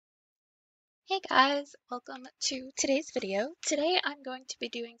Hey guys, welcome to today's video. Today I'm going to be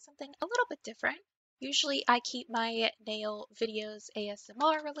doing something a little bit different. Usually I keep my nail videos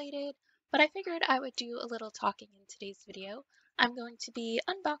ASMR related, but I figured I would do a little talking in today's video. I'm going to be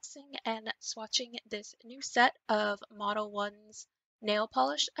unboxing and swatching this new set of Model 1's nail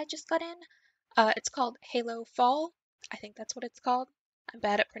polish I just got in. It's called Halo Fall. I think that's what it's called. I'm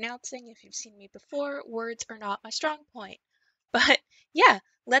bad at pronouncing. If you've seen me before, words are not my strong point. But yeah,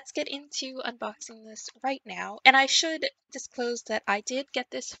 let's get into unboxing this right now. And I should disclose that I did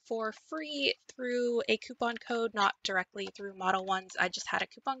get this for free through a coupon code, not directly through Model 1's. I just had a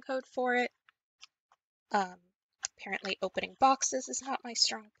coupon code for it. Apparently opening boxes is not my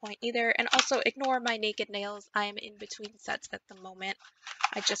strong point either. And also ignore my naked nails. I am in between sets at the moment.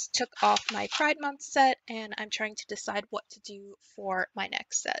 I just took off my Pride Month set and I'm trying to decide what to do for my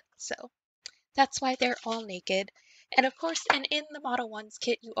next set. So that's why they're all naked. And of course, and in the Model 1's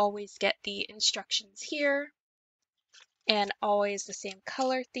kit, you always get the instructions here and always the same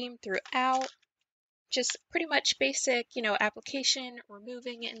color theme throughout. Just pretty much basic, application,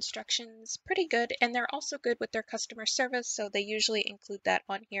 removing instructions, pretty good. And they're also good with their customer service, so they usually include that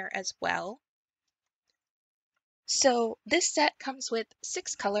on here as well. So this set comes with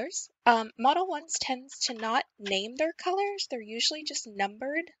 6 colors. Model 1's tends to not name their colors. They're usually just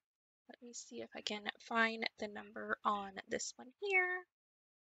numbered. Let me see if I can find the number on this one here.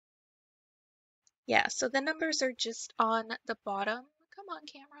 Yeah, so the numbers are just on the bottom. Come on,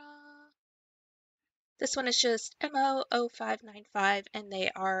 camera. This one is just MO0595 and they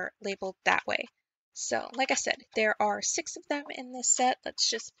are labeled that way. So, like I said, there are 6 of them in this set. Let's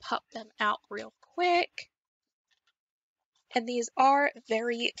just pop them out real quick. And these are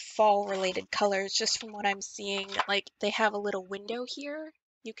very fall-related colors, just from what I'm seeing. Like, they have a little window here.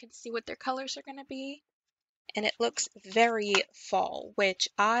 You can see what their colors are going to be. And it looks very fall, which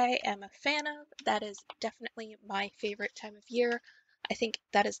I am a fan of. That is definitely my favorite time of year. I think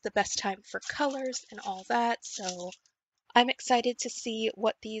that is the best time for colors and all that. So I'm excited to see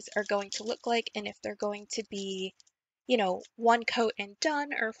what these are going to look like and if they're going to be, one coat and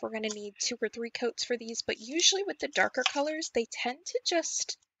done, or if we're going to need 2 or 3 coats for these. But usually with the darker colors, they tend to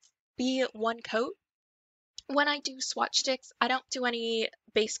just be one coat. When I do swatch sticks, I don't do any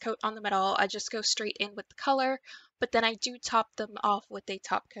base coat on them at all. I just go straight in with the color, but then I do top them off with a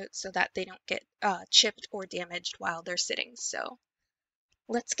top coat so that they don't get chipped or damaged while they're sitting. So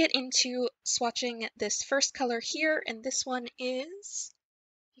let's get into swatching this first color here, and this one is,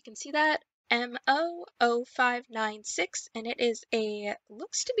 you can see that, MO0596, and it is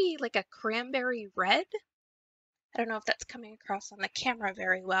looks to be like a cranberry red. I don't know if that's coming across on the camera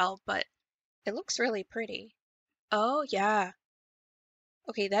very well, but it looks really pretty. Oh, yeah.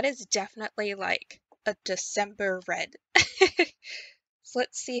 Okay, that is definitely like a December red. So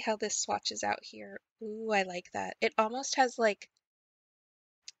let's see how this swatches out here. Ooh, I like that. It almost has like,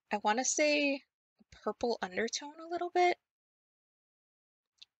 I want to say a purple undertone a little bit,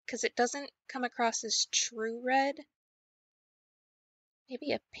 because it doesn't come across as true red.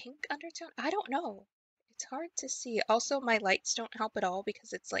 Maybe a pink undertone? I don't know. It's hard to see. Also, my lights don't help at all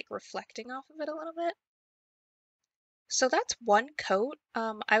because it's like reflecting off of it a little bit. So that's one coat.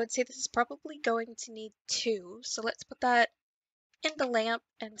 I would say this is probably going to need 2. So let's put that in the lamp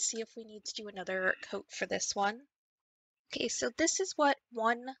and see if we need to do another coat for this one. Okay, so this is what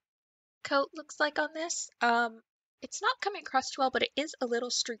one coat looks like on this. It's not coming across too well, but it is a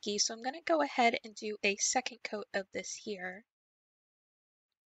little streaky. So I'm going to go ahead and do a second coat of this here.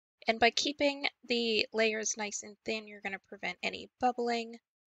 And by keeping the layers nice and thin, you're going to prevent any bubbling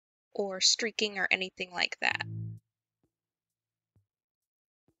or streaking or anything like that.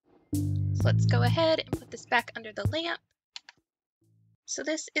 So let's go ahead and put this back under the lamp. So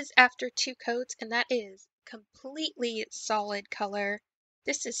this is after 2 coats, and that is completely solid color.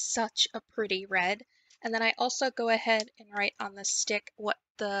 This is such a pretty red. And then I also go ahead and write on the stick what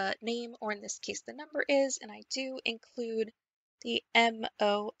the name, or in this case the number, is, and I do include the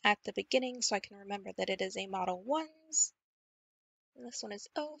MO at the beginning so I can remember that it is a Model 1's. And this one is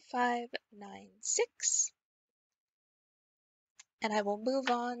 0596. And I will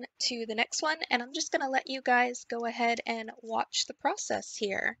move on to the next one, and I'm just going to let you guys go ahead and watch the process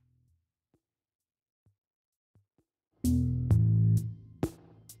here.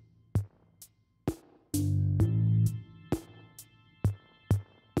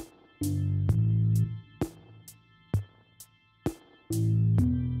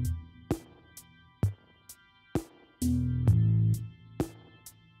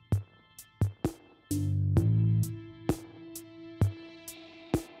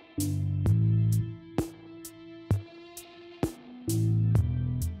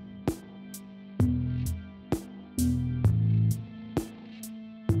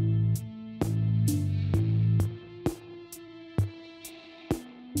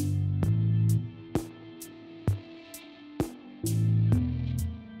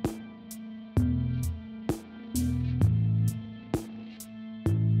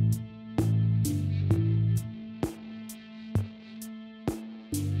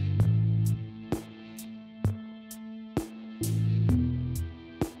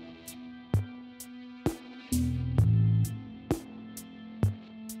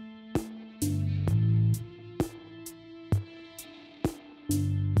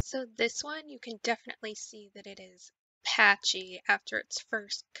 So this one, you can definitely see that it is patchy after its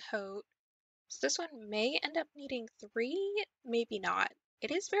first coat. So this one may end up needing 3, maybe not.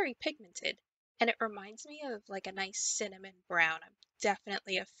 It is very pigmented, and it reminds me of like a nice cinnamon brown. I'm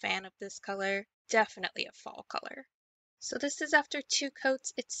definitely a fan of this color, definitely a fall color. So this is after 2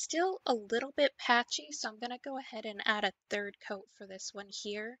 coats. It's still a little bit patchy, so I'm going to go ahead and add a 3rd coat for this one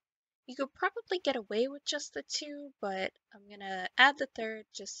here. You could probably get away with just the 2, but I'm going to add the 3rd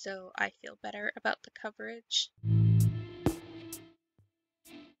just so I feel better about the coverage.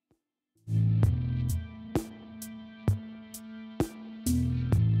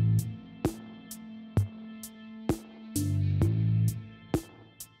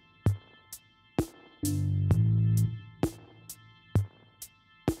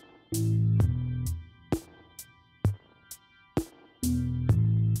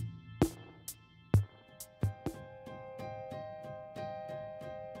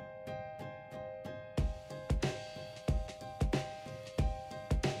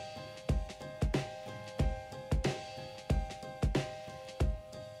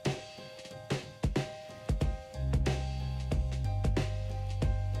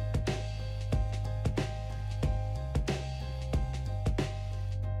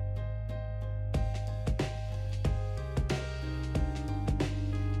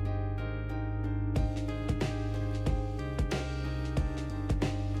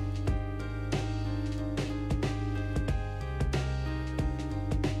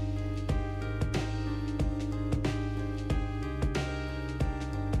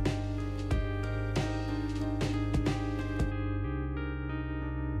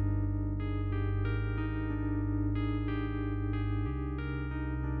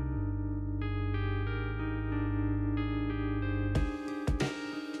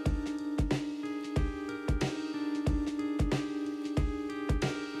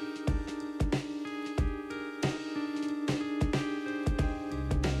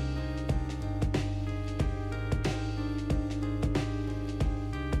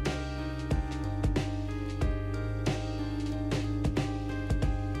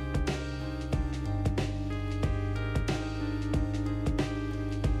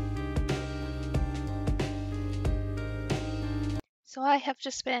 So I have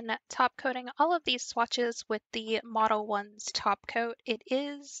just been top coating all of these swatches with the Model 1's top coat. It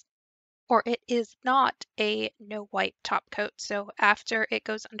is, or it is not, a no wipe top coat. So after it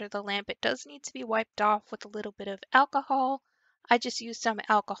goes under the lamp, it does need to be wiped off with a little bit of alcohol. I just use some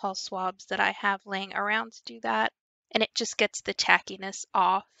alcohol swabs that I have laying around to do that, and it just gets the tackiness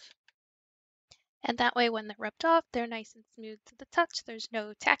off. And that way when they're rubbed off, they're nice and smooth to the touch. There's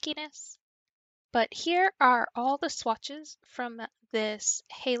no tackiness. But here are all the swatches from this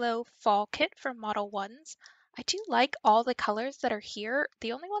Halo Fall Kit from Model 1's. I do like all the colors that are here.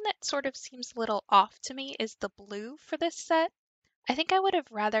 The only one that sort of seems a little off to me is the blue for this set. I think I would have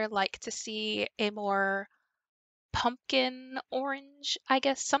rather liked to see a more pumpkin orange, I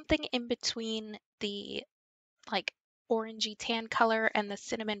guess, something in between the like orangey tan color and the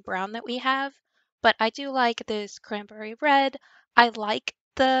cinnamon brown that we have. But I do like this cranberry red. I like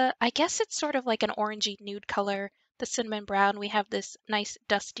I guess it's sort of like an orangey nude color. The cinnamon brown, we have this nice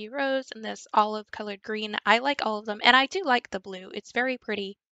dusty rose and this olive colored green. I like all of them. And I do like the blue. It's very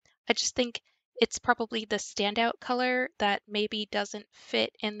pretty. I just think it's probably the standout color that maybe doesn't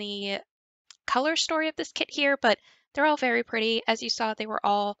fit in the color story of this kit here, but they're all very pretty. As you saw, they were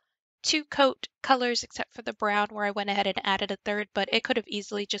all 2-coat colors except for the brown where I went ahead and added a 3rd, but it could have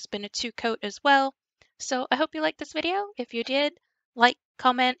easily just been a 2-coat as well. So I hope you liked this video. If you did, like,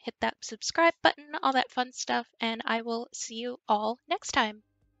 comment, hit that subscribe button, all that fun stuff, and I will see you all next time.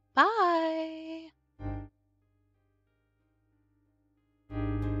 Bye!